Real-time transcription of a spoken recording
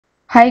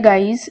Hi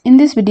guys, in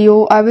this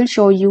video I will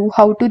show you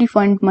how to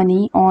refund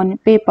money on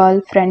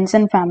PayPal, friends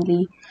and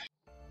family.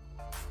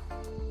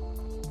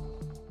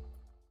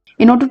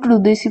 In order to do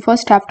this, you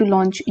first have to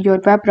launch your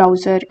web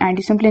browser and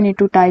you simply need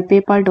to type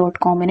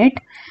paypal.com in it.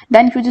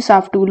 Then you just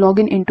have to log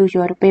in into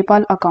your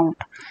PayPal account.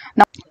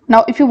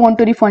 Now if you want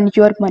to refund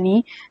your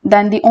money,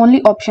 then the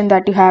only option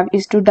that you have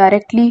is to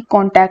directly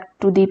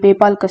contact to the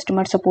PayPal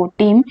customer support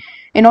team.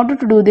 In order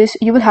to do this,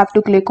 you will have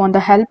to click on the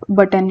help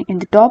button in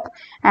the top,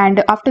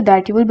 and after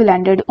that you will be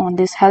landed on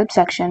this help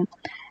section.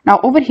 Now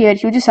over here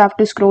you just have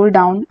to scroll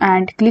down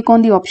and click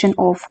on the option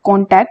of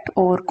contact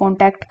or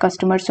contact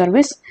customer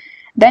service.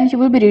 Then you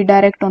will be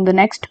redirected on the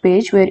next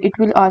page where it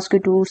will ask you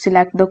to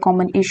select the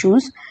common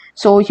issues.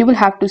 So you will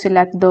have to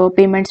select the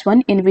payments one,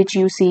 in which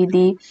you see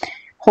the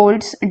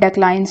holds,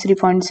 declines,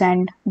 refunds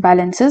and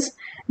balances.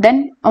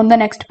 Then on the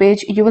next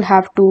page you will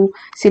have to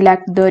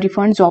select the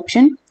refunds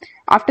option.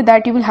 After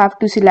that you will have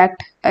to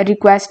select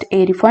request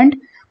a refund.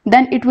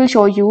 Then it will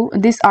show you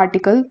this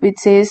article which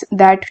says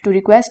that to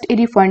request a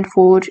refund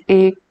for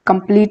a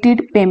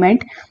completed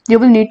payment, you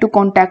will need to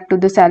contact to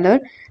the seller.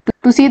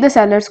 To see the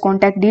seller's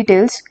contact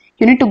details,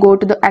 you need to go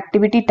to the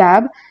activity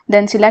tab,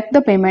 then select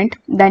the payment,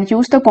 then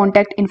use the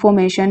contact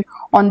information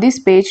on this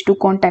page to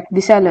contact the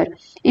seller.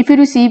 If you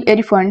receive a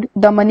refund,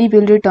 the money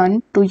will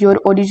return to your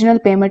original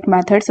payment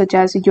method such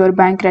as your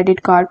bank,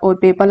 credit card or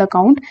PayPal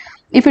account.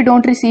 If you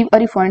don't receive a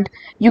refund,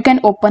 you can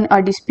open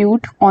a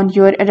dispute on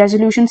your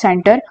resolution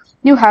center.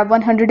 You have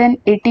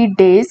 180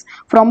 days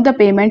from the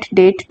payment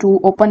date to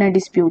open a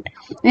dispute.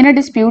 In a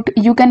dispute,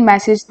 you can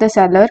message the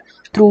seller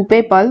through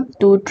PayPal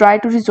to try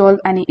to resolve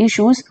any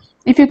issues.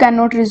 If you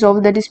cannot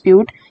resolve the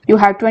dispute, you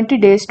have 20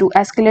 days to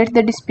escalate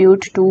the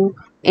dispute to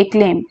a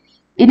claim.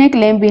 In a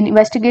claim, we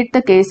investigate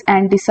the case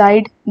and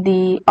decide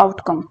the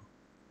outcome.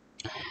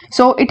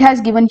 So it has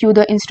given you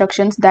the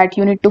instructions that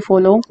you need to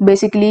follow.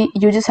 Basically,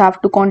 you just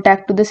have to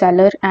contact to the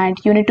seller and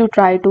you need to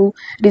try to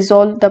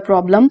resolve the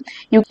problem.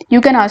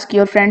 You can ask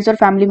your friends or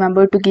family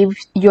member to give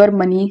your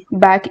money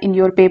back in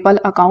your PayPal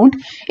account.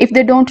 If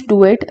they don't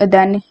do it,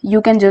 then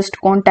you can just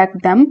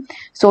contact them.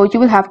 So you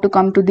will have to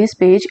come to this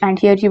page and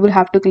here you will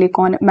have to click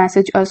on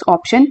message us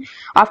option.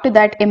 After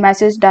that, a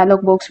message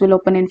dialog box will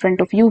open in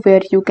front of you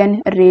where you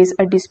can raise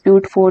a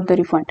dispute for the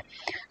refund.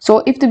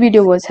 So if the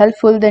video was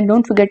helpful, then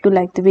don't forget to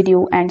like the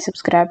video and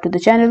subscribe to the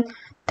channel.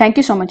 Thank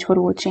you so much for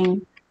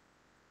watching.